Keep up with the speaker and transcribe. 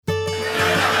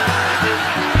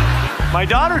My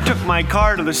daughter took my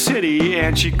car to the city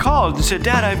and she called and said,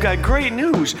 "Dad, I've got great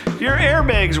news. Your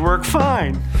airbags work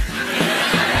fine."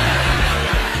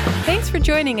 Thanks for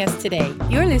joining us today.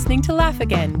 You're listening to Laugh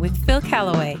Again with Phil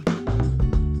Callaway.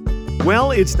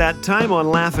 Well, it's that time on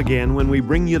Laugh Again when we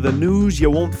bring you the news you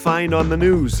won't find on the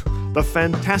news. The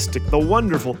fantastic, the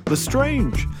wonderful, the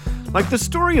strange. Like the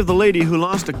story of the lady who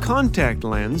lost a contact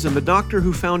lens and the doctor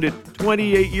who found it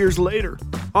 28 years later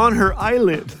on her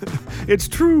eyelid. It's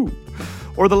true.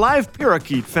 Or the live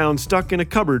parakeet found stuck in a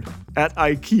cupboard at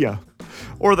IKEA.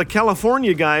 Or the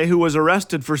California guy who was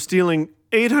arrested for stealing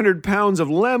 800 pounds of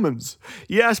lemons.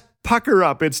 Yes, pucker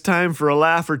up. It's time for a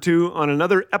laugh or two on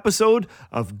another episode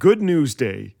of Good News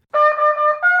Day.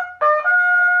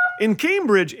 In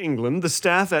Cambridge, England, the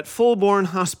staff at Fulbourn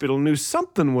Hospital knew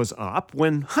something was up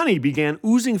when honey began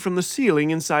oozing from the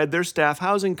ceiling inside their staff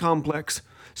housing complex.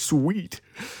 Sweet.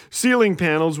 Ceiling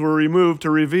panels were removed to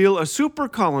reveal a super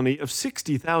colony of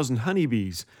 60,000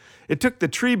 honeybees. It took the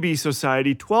Tree Bee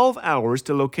Society 12 hours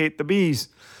to locate the bees.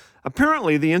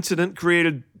 Apparently, the incident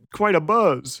created quite a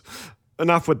buzz.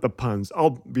 Enough with the puns.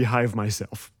 I'll behave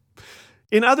myself.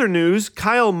 In other news,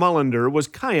 Kyle Mullender was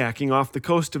kayaking off the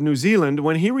coast of New Zealand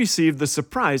when he received the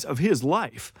surprise of his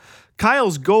life.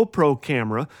 Kyle's GoPro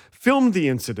camera filmed the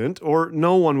incident, or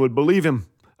no one would believe him.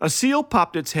 A seal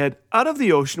popped its head out of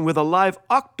the ocean with a live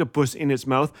octopus in its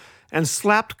mouth and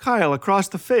slapped Kyle across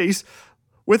the face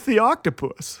with the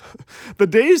octopus. The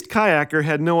dazed kayaker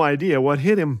had no idea what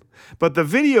hit him, but the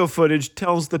video footage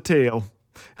tells the tale.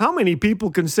 How many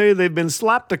people can say they've been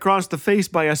slapped across the face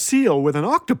by a seal with an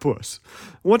octopus?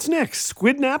 What's next,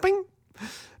 squid napping?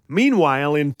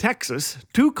 Meanwhile, in Texas,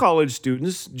 two college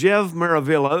students, Jev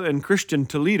Maravilla and Christian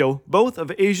Toledo, both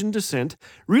of Asian descent,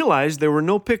 realized there were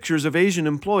no pictures of Asian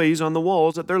employees on the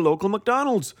walls at their local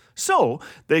McDonald's. So,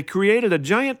 they created a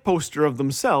giant poster of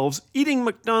themselves eating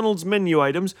McDonald's menu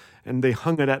items, and they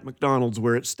hung it at McDonald's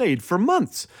where it stayed for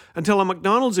months, until a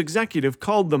McDonald's executive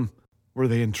called them. Were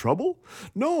they in trouble?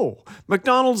 No.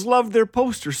 McDonald's loved their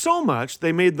poster so much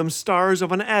they made them stars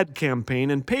of an ad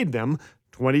campaign and paid them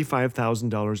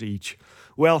 $25,000 each.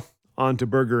 Well, on to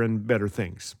bigger and better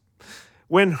things.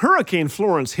 When Hurricane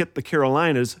Florence hit the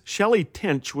Carolinas, Shelley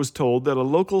Tench was told that a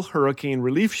local hurricane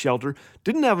relief shelter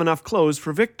didn't have enough clothes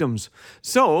for victims.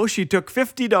 So she took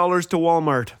 $50 to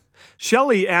Walmart.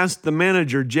 Shelley asked the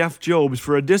manager, Jeff Jobs,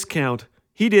 for a discount.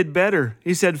 He did better.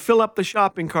 He said, "Fill up the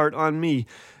shopping cart on me."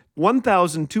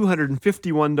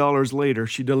 $1,251 later,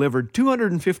 she delivered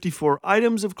 254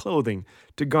 items of clothing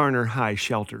to garner high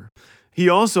shelter. He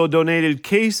also donated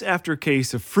case after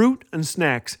case of fruit and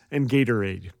snacks and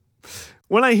Gatorade.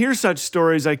 When I hear such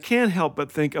stories, I can't help but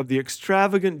think of the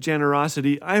extravagant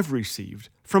generosity I've received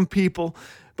from people,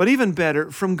 but even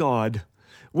better, from God.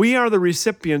 We are the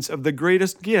recipients of the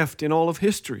greatest gift in all of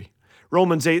history.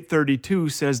 Romans 8:32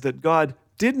 says that God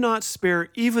did not spare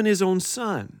even his own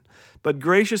son, but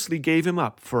graciously gave him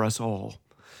up for us all.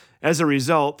 As a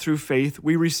result, through faith,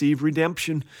 we receive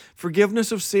redemption,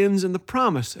 forgiveness of sins, and the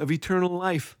promise of eternal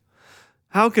life.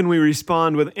 How can we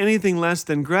respond with anything less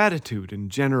than gratitude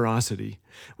and generosity,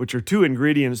 which are two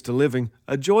ingredients to living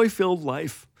a joy-filled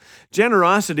life?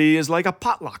 Generosity is like a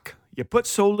potluck. You put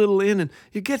so little in and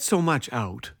you get so much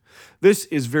out. This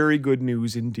is very good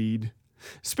news indeed.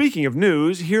 Speaking of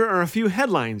news, here are a few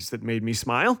headlines that made me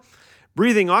smile.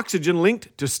 Breathing oxygen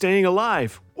linked to staying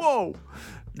alive. Whoa!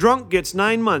 Drunk gets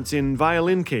 9 months in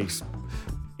violin case.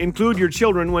 Include your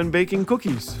children when baking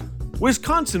cookies.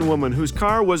 Wisconsin woman whose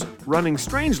car was running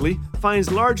strangely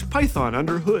finds large python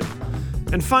under hood.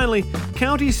 And finally,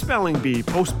 county spelling bee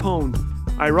postponed.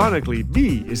 Ironically,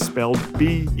 bee is spelled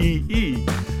B-E-E.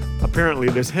 Apparently,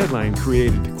 this headline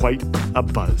created quite a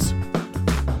buzz.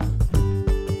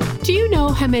 Do you know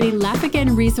how many Laugh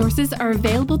Again resources are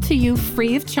available to you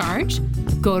free of charge?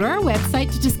 Go to our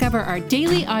website to discover our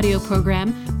daily audio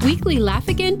program, weekly Laugh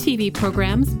Again TV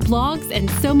programs, blogs, and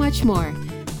so much more.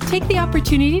 Take the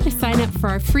opportunity to sign up for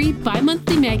our free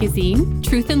bi-monthly magazine,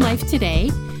 Truth and Life Today,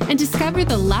 and discover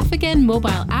the Laugh Again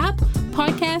mobile app,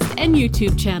 podcast, and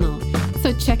YouTube channel.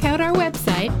 So check out our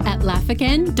website at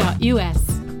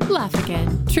laughagain.us. Laugh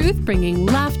Again, truth bringing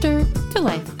laughter to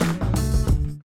life.